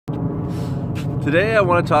Today I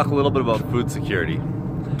want to talk a little bit about food security.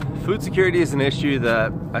 Food security is an issue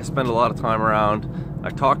that I spend a lot of time around. I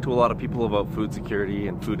talk to a lot of people about food security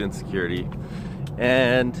and food insecurity.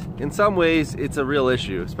 And in some ways it's a real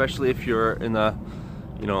issue, especially if you're in the,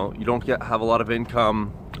 you don't have a lot of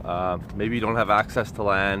income, maybe you don't have access to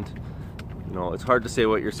land. It's hard to say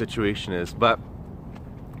what your situation is. But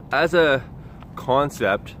as a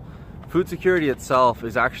concept, food security itself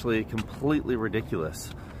is actually completely ridiculous.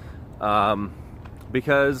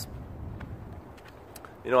 Because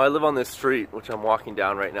I live on this street which I'm walking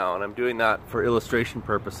down right now, and I'm doing that for illustration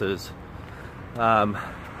purposes. I'm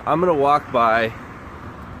gonna walk by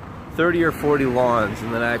 30 or 40 lawns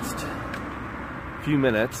in the next few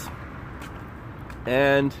minutes,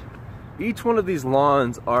 and each one of these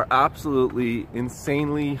lawns are absolutely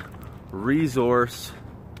insanely resource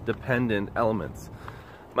dependent elements.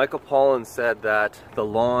 Michael Pollan said that the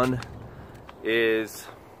lawn is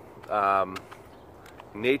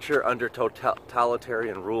nature under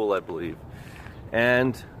totalitarian rule, I believe.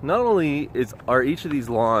 And not only are each of these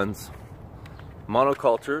lawns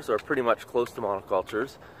monocultures, or pretty much close to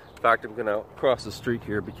monocultures. In fact, I'm gonna cross the street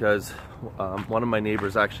here because one of my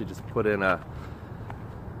neighbors actually just put in a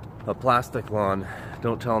plastic lawn.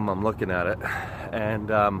 Don't tell him I'm looking at it.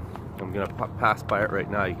 And I'm gonna pass by it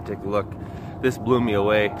right now. You can take a look. This blew me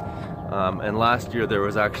away. And last year there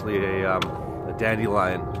was actually a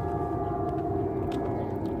dandelion.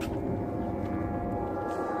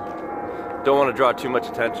 Don't want to draw too much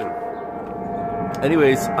attention.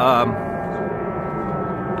 Anyways,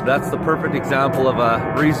 that's the perfect example of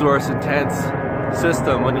a resource intense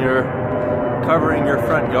system when you're covering your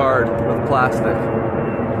front yard with plastic.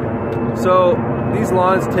 So these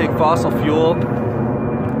lawns take fossil fuel.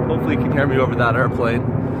 Hopefully you can hear me over that airplane.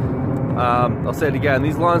 I'll say it again,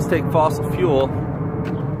 these lawns take fossil fuel,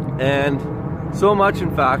 and so much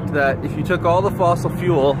in fact that if you took all the fossil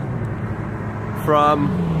fuel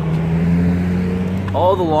from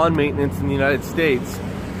all the lawn maintenance in the United States,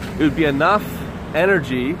 it would be enough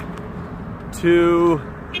energy to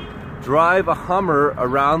drive a Hummer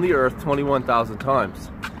around the earth 21,000 times.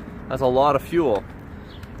 That's a lot of fuel.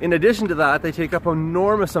 In addition to that, they take up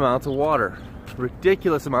enormous amounts of water,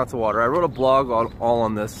 ridiculous amounts of water. I wrote a blog all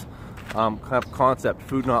on this kind of concept,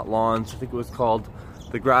 Food Not Lawns. I think it was called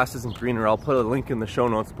The Grass Isn't Greener. I'll put a link in the show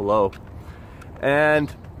notes below. And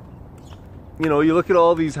you look at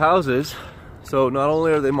all these houses. So not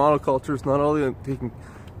only are they monocultures, not only are they taking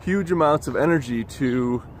huge amounts of energy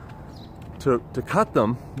to cut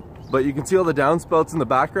them, but you can see all the downspouts in the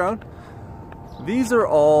background. These are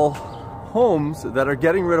all homes that are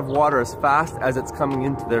getting rid of water as fast as it's coming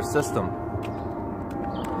into their system.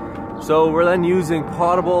 So we're then using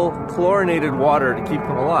potable, chlorinated water to keep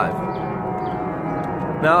them alive.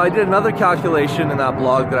 Now I did another calculation in that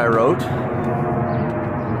blog that I wrote,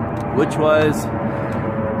 which was,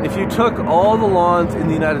 if you took all the lawns in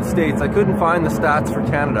the United States, I couldn't find the stats for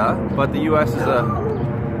Canada, but the US is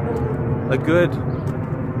a good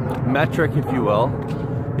metric, if you will.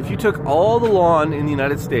 If you took all the lawn in the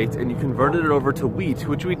United States and you converted it over to wheat,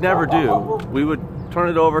 which we'd never do, we would turn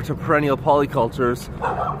it over to perennial polycultures,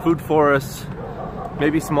 food forests,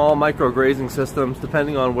 maybe small micro-grazing systems,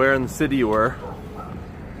 depending on where in the city you were.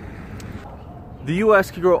 The US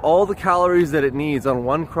could grow all the calories that it needs on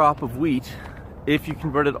one crop of wheat if you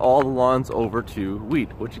converted all the lawns over to wheat,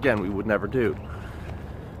 which again, we would never do.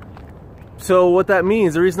 So what that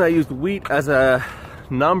means, the reason I used wheat as a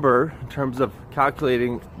number in terms of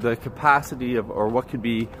calculating the capacity of, or what could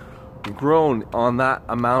be grown on that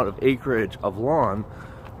amount of acreage of lawn,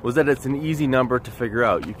 was that it's an easy number to figure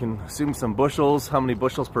out. You can assume some bushels, how many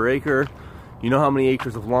bushels per acre, you know how many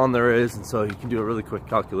acres of lawn there is, and so you can do a really quick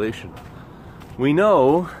calculation. We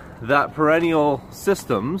know that perennial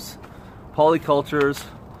systems, polycultures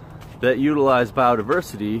that utilize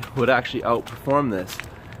biodiversity, would actually outperform this.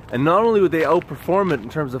 And not only would they outperform it in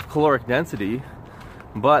terms of caloric density,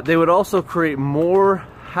 but they would also create more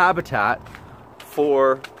habitat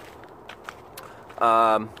for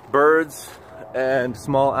birds and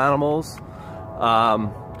small animals,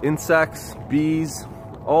 insects, bees,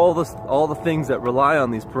 all the things that rely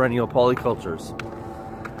on these perennial polycultures.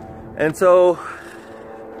 And so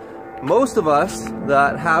most of us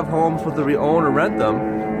that have homes whether we own or rent them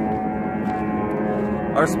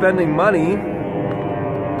are spending money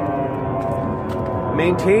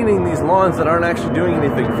maintaining these lawns that aren't actually doing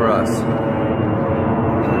anything for us.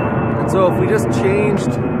 And so if we just changed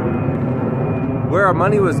where our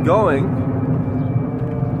money was going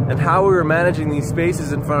and how we were managing these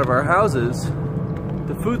spaces in front of our houses,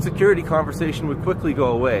 the food security conversation would quickly go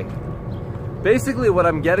away. Basically what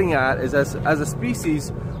I'm getting at is as a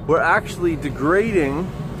species, we're actually degrading,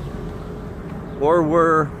 or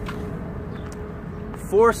we're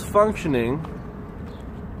force functioning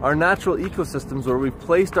our natural ecosystems where we've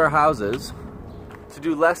placed our houses to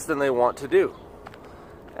do less than they want to do.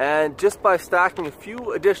 And just by stacking a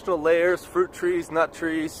few additional layers, fruit trees, nut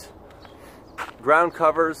trees, ground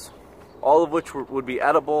covers, all of which would be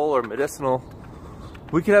edible or medicinal,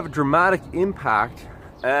 we could have a dramatic impact,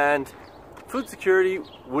 and food security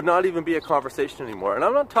would not even be a conversation anymore. And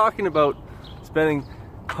I'm not talking about spending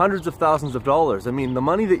hundreds of thousands of dollars. I mean, the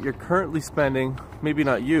money that you're currently spending, maybe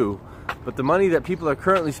not you, but the money that people are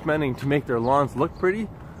currently spending to make their lawns look pretty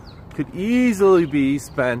could easily be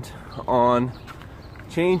spent on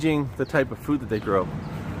changing the type of food that they grow.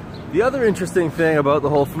 The other interesting thing about the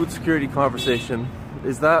whole food security conversation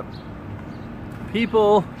is that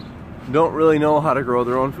people don't really know how to grow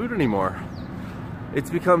their own food anymore. It's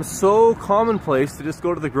become so commonplace to just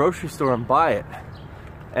go to the grocery store and buy it.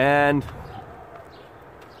 And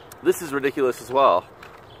this is ridiculous as well,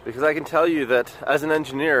 because I can tell you that as an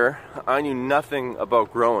engineer, I knew nothing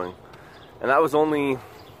about growing. And that was only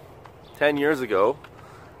 10 years ago.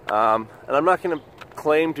 And I'm not going to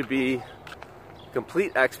claim to be a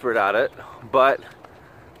complete expert at it, but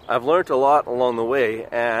I've learned a lot along the way,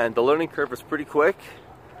 and the learning curve is pretty quick.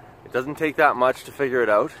 It doesn't take that much to figure it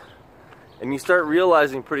out. And you start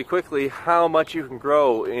realizing pretty quickly how much you can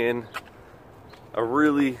grow in a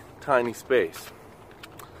really tiny space.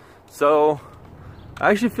 So I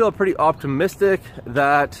actually feel pretty optimistic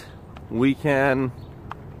that we can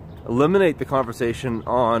eliminate the conversation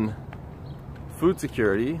on food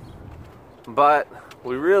security, but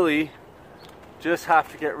we really just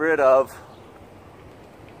have to get rid of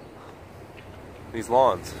these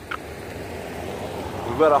lawns.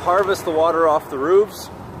 We've got to harvest the water off the roofs,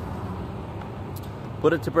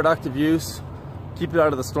 put it to productive use, keep it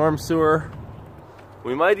out of the storm sewer.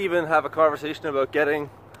 We might even have a conversation about getting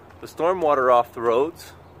the storm water off the roads,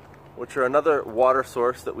 which are another water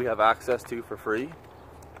source that we have access to for free.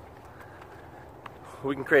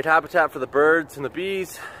 We can create habitat for the birds and the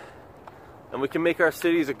bees, and we can make our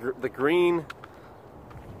cities the green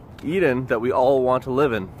Eden that we all want to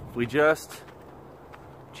live in. We just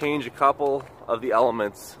change a couple of the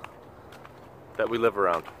elements that we live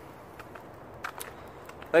around.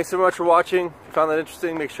 Thanks so much for watching. If you found that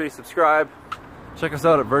interesting, make sure you subscribe. Check us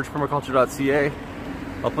out at vergepermaculture.ca.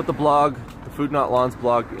 I'll put the blog, the Food Not Lawns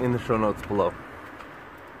blog, in the show notes below.